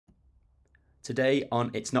Today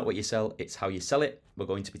on It's Not What You Sell, It's How You Sell It, we're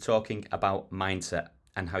going to be talking about mindset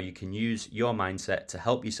and how you can use your mindset to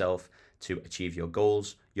help yourself to achieve your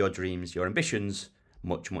goals, your dreams, your ambitions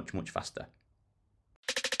much faster.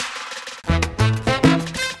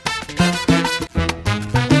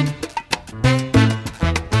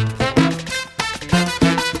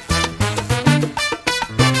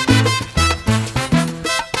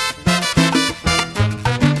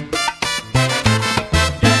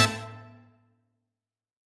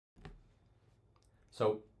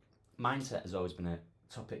 So, mindset has always been a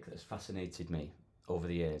topic that's fascinated me over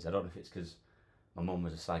the years. I don't know if it's because my mum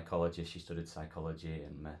was a psychologist, she studied psychology,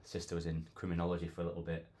 and my sister was in criminology for a little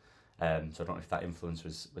bit. So I don't know if that influence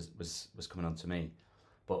was coming on to me.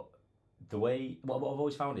 But what I've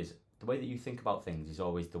always found is the way that you think about things is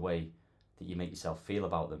always the way that you make yourself feel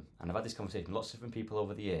about them. And I've had this conversation with lots of different people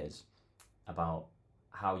over the years about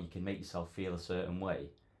how you can make yourself feel a certain way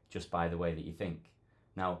just by the way that you think.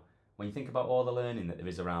 Now, when you think about all the learning that there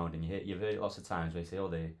is around, and you've heard it lots of times where you say, oh,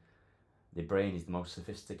 the brain is the most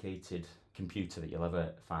sophisticated computer that you'll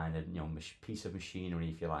ever find, a piece of machinery,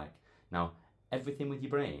 if you like. Now, everything with your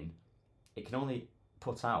brain, it can only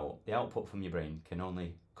put out, the output from your brain can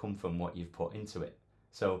only come from what you've put into it.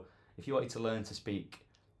 So if you wanted to learn to speak,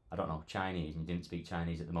 I don't know, Chinese, and you didn't speak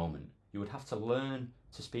Chinese at the moment, you would have to learn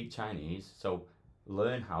to speak Chinese. So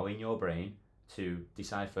learn how in your brain to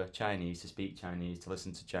decipher Chinese, to speak Chinese, to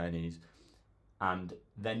listen to Chinese, and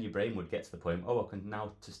then your brain would get to the point, oh, I can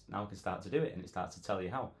start to do it, and it starts to tell you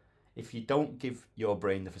how. If you don't give your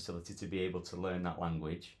brain the facility to be able to learn that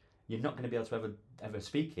language, you're not going to be able to ever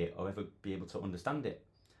speak it or ever be able to understand it.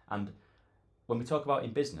 And when we talk about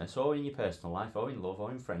in business or in your personal life or in love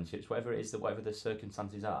or in friendships, whatever it is, whatever the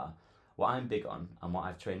circumstances are, what I'm big on and what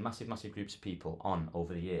I've trained massive groups of people on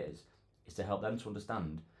over the years is to help them to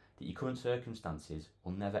understand that your current circumstances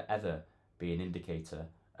will never ever be an indicator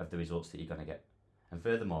of the results that you're going to get. And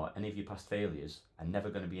furthermore, any of your past failures are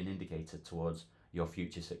never going to be an indicator towards your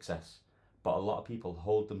future success. But a lot of people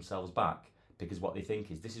hold themselves back because what they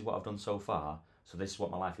think is, this is what I've done so far, so this is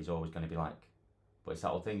what my life is always going to be like. But it's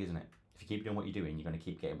that old thing, isn't it? If you keep doing what you're doing, you're going to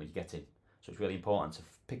keep getting what you're getting. So it's really important to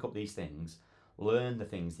pick up these things, learn the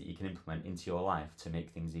things that you can implement into your life to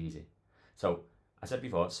make things easy. So I said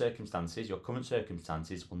before, circumstances, your current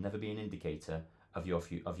circumstances will never be an indicator of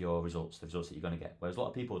your results, the results that you're going to get. Whereas a lot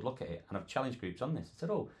of people would look at it, and I've challenged groups on this, and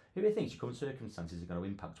said, oh, who thinks your current circumstances are going to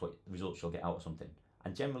impact what results you'll get out of something?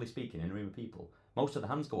 And generally speaking, in a room of people, most of the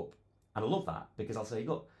hands go up. And I love that, because I'll say,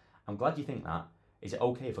 look, I'm glad you think that. Is it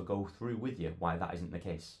okay if I go through with you why that isn't the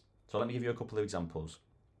case? So let me give you a couple of examples.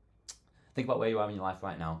 Think about where you are in your life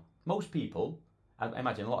right now. Most people, I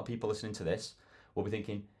imagine a lot of people listening to this, will be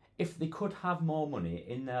thinking, if they could have more money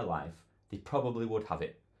in their life, they probably would have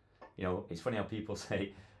it. It's funny how people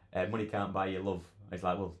say, money can't buy you love. It's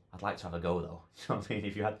like, well, I'd like to have a go though. You know what I mean?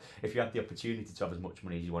 If you had the opportunity to have as much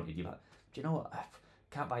money as you wanted, you'd be like, do you know what?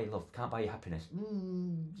 Can't buy you love, can't buy you happiness. Do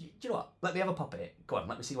you know what? Let me have a pop at it. Go on,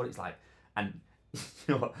 let me see what it's like. And you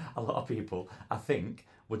know what? A lot of people, I think,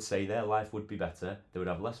 would say their life would be better. They would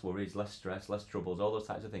have less worries, less stress, less troubles, all those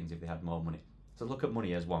types of things if they had more money. So look at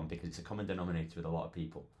money as one, because it's a common denominator with a lot of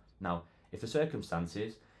people. Now, if the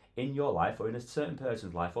circumstances in your life or in a certain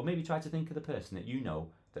person's life, or maybe try to think of the person that you know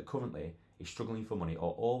that currently is struggling for money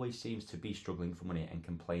or always seems to be struggling for money and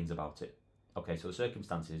complains about it. Okay, so the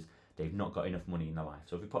circumstances, they've not got enough money in their life.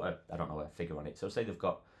 So if we put a figure on it, so say they've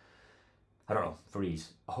got, for ease,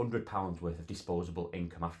 £100 worth of disposable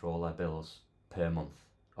income after all their bills per month.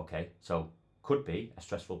 Okay, so could be a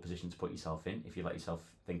stressful position to put yourself in if you let yourself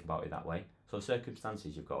think about it that way. So the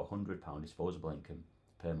circumstances, you've got £100 disposable income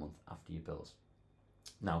per month after your bills.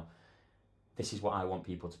 Now, this is what I want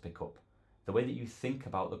people to pick up. The way that you think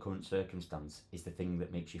about the current circumstance is the thing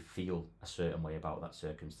that makes you feel a certain way about that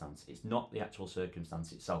circumstance. It's not the actual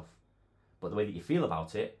circumstance itself, but the way that you feel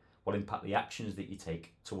about it will impact the actions that you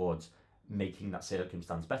take towards making that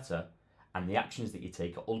circumstance better, and the actions that you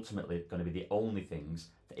take are ultimately going to be the only things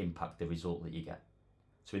that impact the result that you get.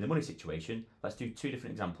 So in the money situation, let's do two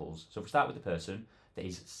different examples. So if we start with the person that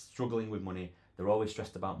is struggling with money, they're always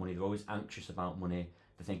stressed about money, they're always anxious about money,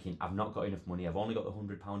 they're thinking, I've not got enough money, I've only got the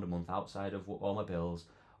 £100 a month outside of all my bills,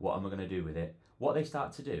 what am I going to do with it? What they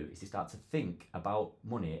start to do is they start to think about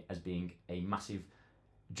money as being a massive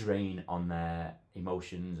drain on their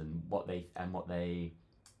emotions and what they can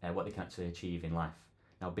actually achieve in life.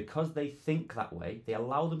 Now, because they think that way, they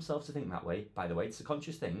allow themselves to think that way, by the way, it's a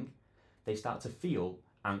conscious thing, they start to feel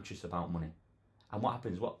anxious about money. And what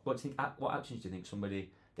happens? What actions do you think somebody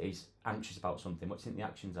that is anxious about something, what do you think the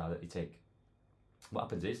actions are that they take? What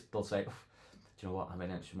happens is they'll say, oh, do you know what, I'm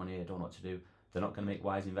really anxious for money, I don't know what to do. They're not going to make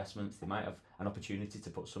wise investments. They might have an opportunity to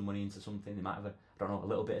put some money into something. They might have a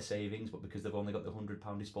little bit of savings, but because they've only got the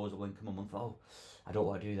 £100 disposable income a month, I don't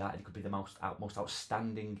want to do that. It could be the most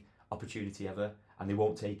outstanding opportunity ever, and they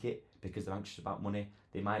won't take it because they're anxious about money.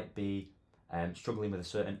 They might be struggling with a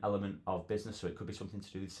certain element of business, so it could be something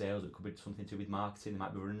to do with sales, it could be something to do with marketing, they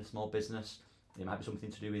might be running a small business, it might be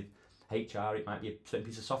something to do with HR, it might be a certain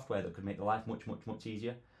piece of software that could make their life much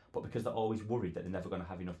easier, but because they're always worried that they're never going to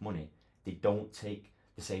have enough money, they don't take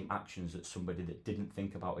the same actions that somebody that didn't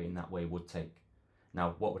think about it in that way would take.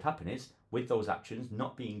 Now, what would happen is, with those actions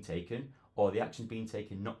not being taken, or the actions being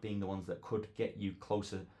taken not being the ones that could get you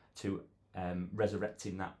closer to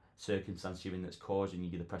resurrecting that circumstance you're in that's causing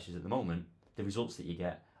you the pressures at the moment, the results that you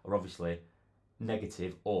get are obviously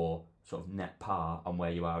negative or sort of net par on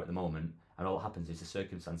where you are at the moment, and all that happens is the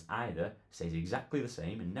circumstance either stays exactly the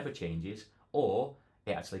same and never changes, or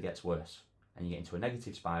it actually gets worse and you get into a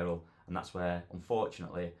negative spiral, and that's where,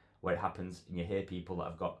 unfortunately, where it happens, and you hear people that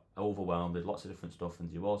have got overwhelmed with lots of different stuff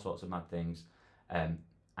and do all sorts of mad things, and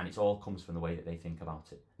it all comes from the way that they think about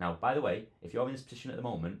it. Now, by the way, if you're in this position at the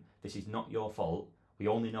moment, this is not your fault. We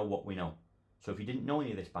only know what we know. So if you didn't know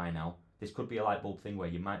any of this by now, this could be a light bulb thing where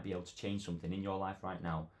you might be able to change something in your life right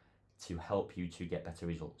now to help you to get better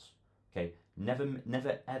results. Okay? Never,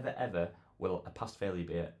 ever will a past failure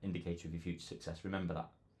be an indicator of your future success. Remember that.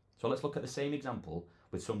 So let's look at the same example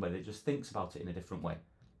with somebody that just thinks about it in a different way.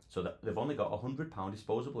 So that they've only got £100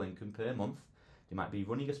 disposable income per month. They might be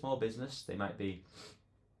running a small business. They might be,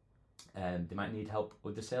 they might need help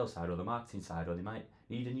with the sales side or the marketing side, or they might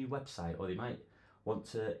need a new website, or they might want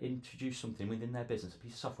to introduce something within their business, a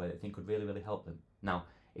piece of software that they think could really help them. Now,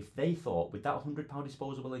 if they thought with that £100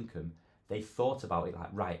 disposable income, they thought about it like,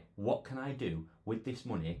 right, what can I do with this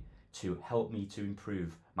money to help me to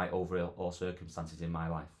improve my overall circumstances in my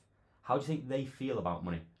life? How do you think they feel about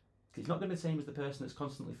money? It's not going to be the same as the person that's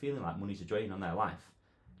constantly feeling like money's a drain on their life.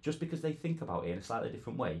 Just because they think about it in a slightly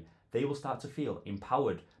different way, they will start to feel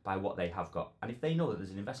empowered by what they have got. And if they know that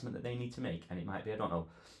there's an investment that they need to make, and it might be,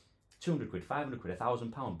 200 quid, 500 quid,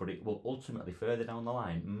 £1,000, but it will ultimately further down the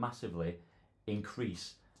line massively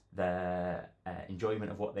increase their enjoyment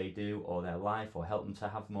of what they do or their life, or help them to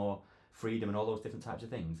have more freedom and all those different types of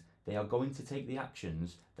things, they are going to take the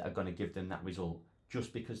actions that are going to give them that result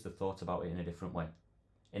just because they've thought about it in a different way.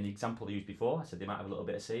 In the example I used before, I said they might have a little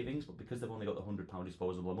bit of savings, but because they've only got the £100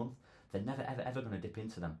 disposable a month, they're never ever going to dip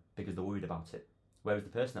into them because they're worried about it. Whereas the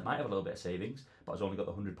person that might have a little bit of savings but has only got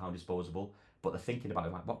the £100 disposable, but they're thinking about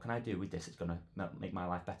it like, what can I do with this that's going to make my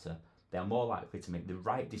life better? They are more likely to make the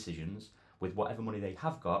right decisions with whatever money they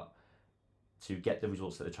have got to get the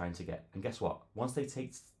results that they're trying to get. And guess what? Once they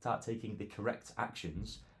start taking the correct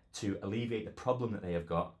actions to alleviate the problem that they have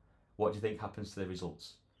got, what do you think happens to the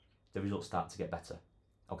results? The results start to get better.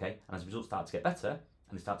 Okay? And as the results start to get better,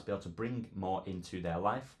 and they start to be able to bring more into their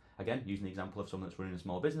life, again, using the example of someone that's running a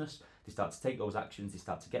small business, they start to take those actions, they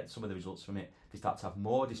start to get some of the results from it, they start to have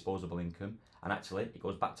more disposable income, and actually, it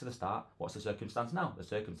goes back to the start. What's the circumstance now? The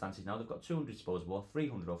circumstance is now they've got 200 disposable, or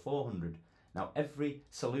 300, or 400. Now, every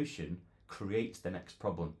solution creates the next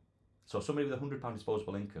problem. So somebody with £100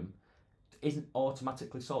 disposable income isn't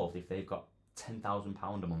automatically solved if they've got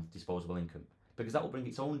 £10,000 a month disposable income, because that will bring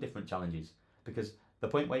its own different challenges. Because the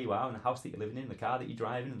point where you are, and the house that you're living in, the car that you're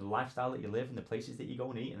driving, and the lifestyle that you live, and the places that you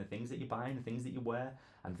go and eat, and the things that you buy, and the things that you wear,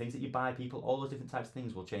 and the things that you buy people, all those different types of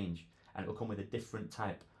things will change, and it will come with a different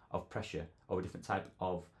type of pressure, or a different type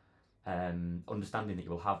of understanding that you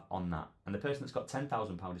will have on that. And the person that's got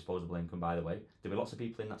 £10,000 disposable income, by the way, there'll be lots of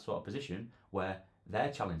people in that sort of position where their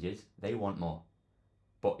challenge is they want more.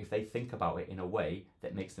 But if they think about it in a way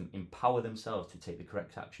that makes them empower themselves to take the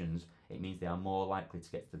correct actions, it means they are more likely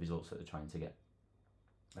to get to the results that they're trying to get.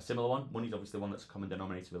 A similar one, money's obviously one that's a common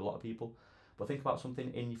denominator with a lot of people, but think about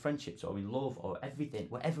something in your friendships or in love or everything,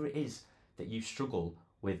 whatever it is that you struggle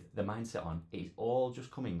with the mindset on, it is all just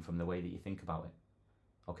coming from the way that you think about it.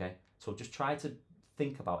 Okay? So just try to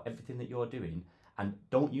think about everything that you're doing and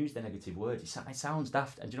don't use the negative words. It sounds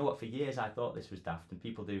daft, and do you know what? For years I thought this was daft, and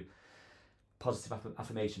people do positive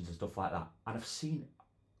affirmations and stuff like that, and I've seen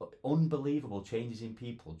unbelievable changes in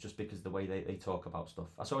people just because of the way they talk about stuff.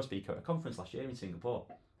 I saw a speaker at a conference last year in Singapore,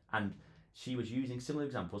 and she was using similar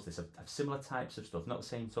examples, of similar types of stuff, not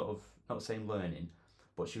the same learning,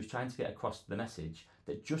 but she was trying to get across the message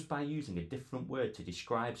that just by using a different word to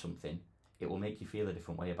describe something, it will make you feel a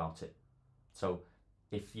different way about it. So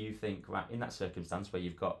if you think, right, in that circumstance where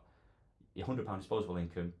you've got your £100 disposable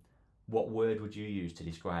income, what word would you use to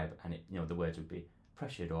describe? And the words would be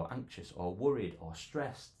pressured or anxious or worried or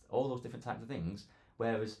stressed, all those different types of things.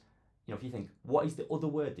 Whereas, if you think, what is the other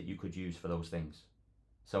word that you could use for those things?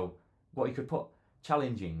 So What you could put,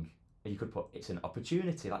 challenging, and you could put, it's an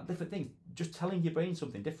opportunity, like different things. Just telling your brain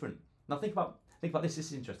something different. Now think about this. This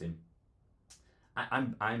is interesting.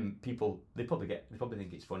 I'm people. They probably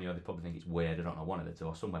think it's funny, or they probably think it's weird. I don't know, one of the two,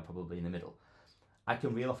 or somewhere probably in the middle. I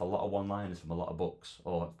can reel off a lot of one-liners from a lot of books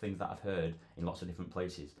or things that I've heard in lots of different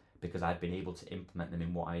places because I've been able to implement them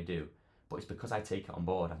in what I do. But it's because I take it on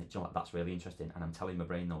board. I think, you know what, that's really interesting, and I'm telling my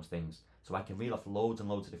brain those things. So I can reel off loads and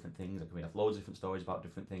loads of different things. I can reel off loads of different stories about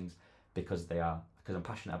different things because I'm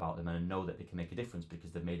passionate about them, and I know that they can make a difference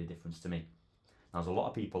because they've made a difference to me. Now, there's a lot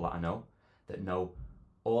of people that I know that know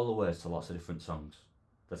all the words to lots of different songs.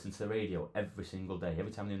 Listen to the radio every single day.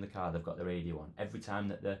 Every time they're in the car, they've got the radio on. Every time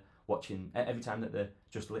that they're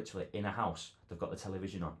just literally in a house, they've got the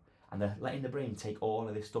television on. And they're letting the brain take all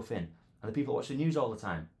of this stuff in. And the people that watch the news all the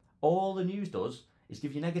time, all the news does is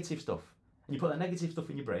give you negative stuff. And you put that negative stuff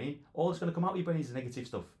in your brain, all that's going to come out of your brain is the negative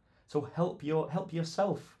stuff. So help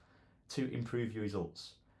yourself to improve your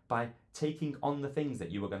results by taking on the things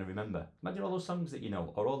that you are going to remember. Imagine all those songs that you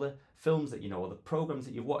know, or all the films that you know, or the programs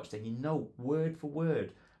that you've watched, and you know word for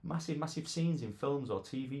word massive scenes in films or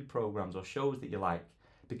TV programs or shows that you like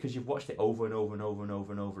because you've watched it over and over and over and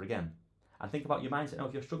over and over again. And think about your mindset. Now,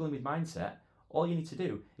 if you're struggling with mindset, all you need to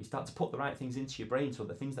do is start to put the right things into your brain so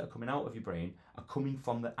the things that are coming out of your brain are coming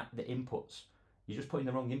from the inputs. You're just putting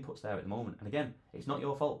the wrong inputs there at the moment. And again, it's not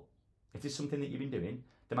your fault. If it's something that you've been doing,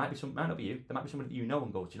 might not be you, there might be somebody that you know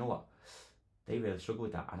and go, do you know what? They really struggle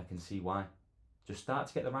with that, and I can see why. Just start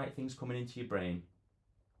to get the right things coming into your brain.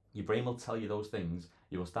 Your brain will tell you those things.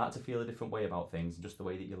 You will start to feel a different way about things, and just the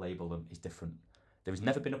way that you label them is different. There has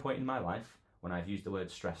never been a point in my life when I've used the word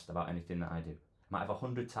stressed about anything that I do. I might have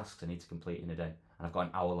 100 tasks I need to complete in a day, and I've got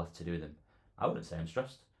an hour left to do them. I wouldn't say I'm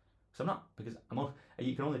stressed, because I'm not, because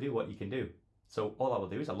you can only do what you can do. So all I will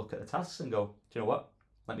do is I'll look at the tasks and go, do you know what?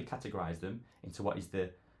 Let me categorise them into what is the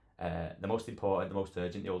most important, the most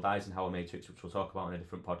urgent, the old Eisenhower matrix, which we'll talk about in a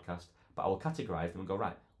different podcast. But I will categorise them and go,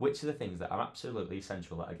 right, which are the things that are absolutely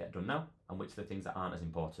essential that I get done now, and which are the things that aren't as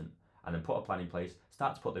important? And then put a plan in place,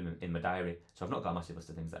 start to put them in my diary. So I've not got a massive list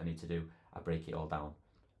of things that I need to do. I break it all down.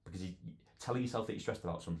 Because telling yourself that you're stressed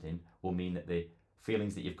about something will mean that the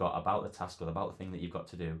feelings that you've got about the task or about the thing that you've got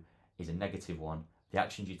to do is a negative one. The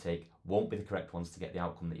actions you take won't be the correct ones to get the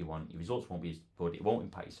outcome that you want. Your results won't be as good. It won't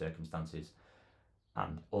impact your circumstances.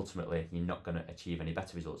 And ultimately, you're not going to achieve any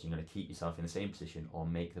better results. You're going to keep yourself in the same position or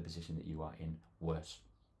make the position that you are in worse.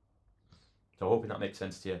 So hoping that makes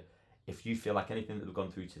sense to you. If you feel like anything that we've gone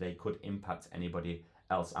through today could impact anybody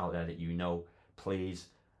else out there that you know, please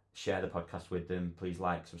share the podcast with them. Please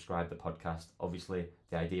like, subscribe the podcast. Obviously,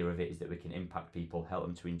 the idea of it is that we can impact people, help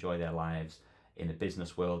them to enjoy their lives in the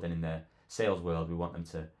business world and in the sales world. We want them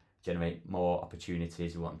to generate more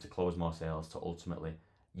opportunities. We want them to close more sales to ultimately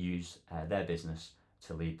use their business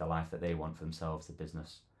to lead the life that they want for themselves, the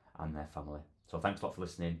business, and their family. So thanks a lot for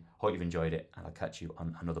listening. Hope you've enjoyed it, and I'll catch you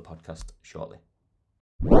on another podcast shortly.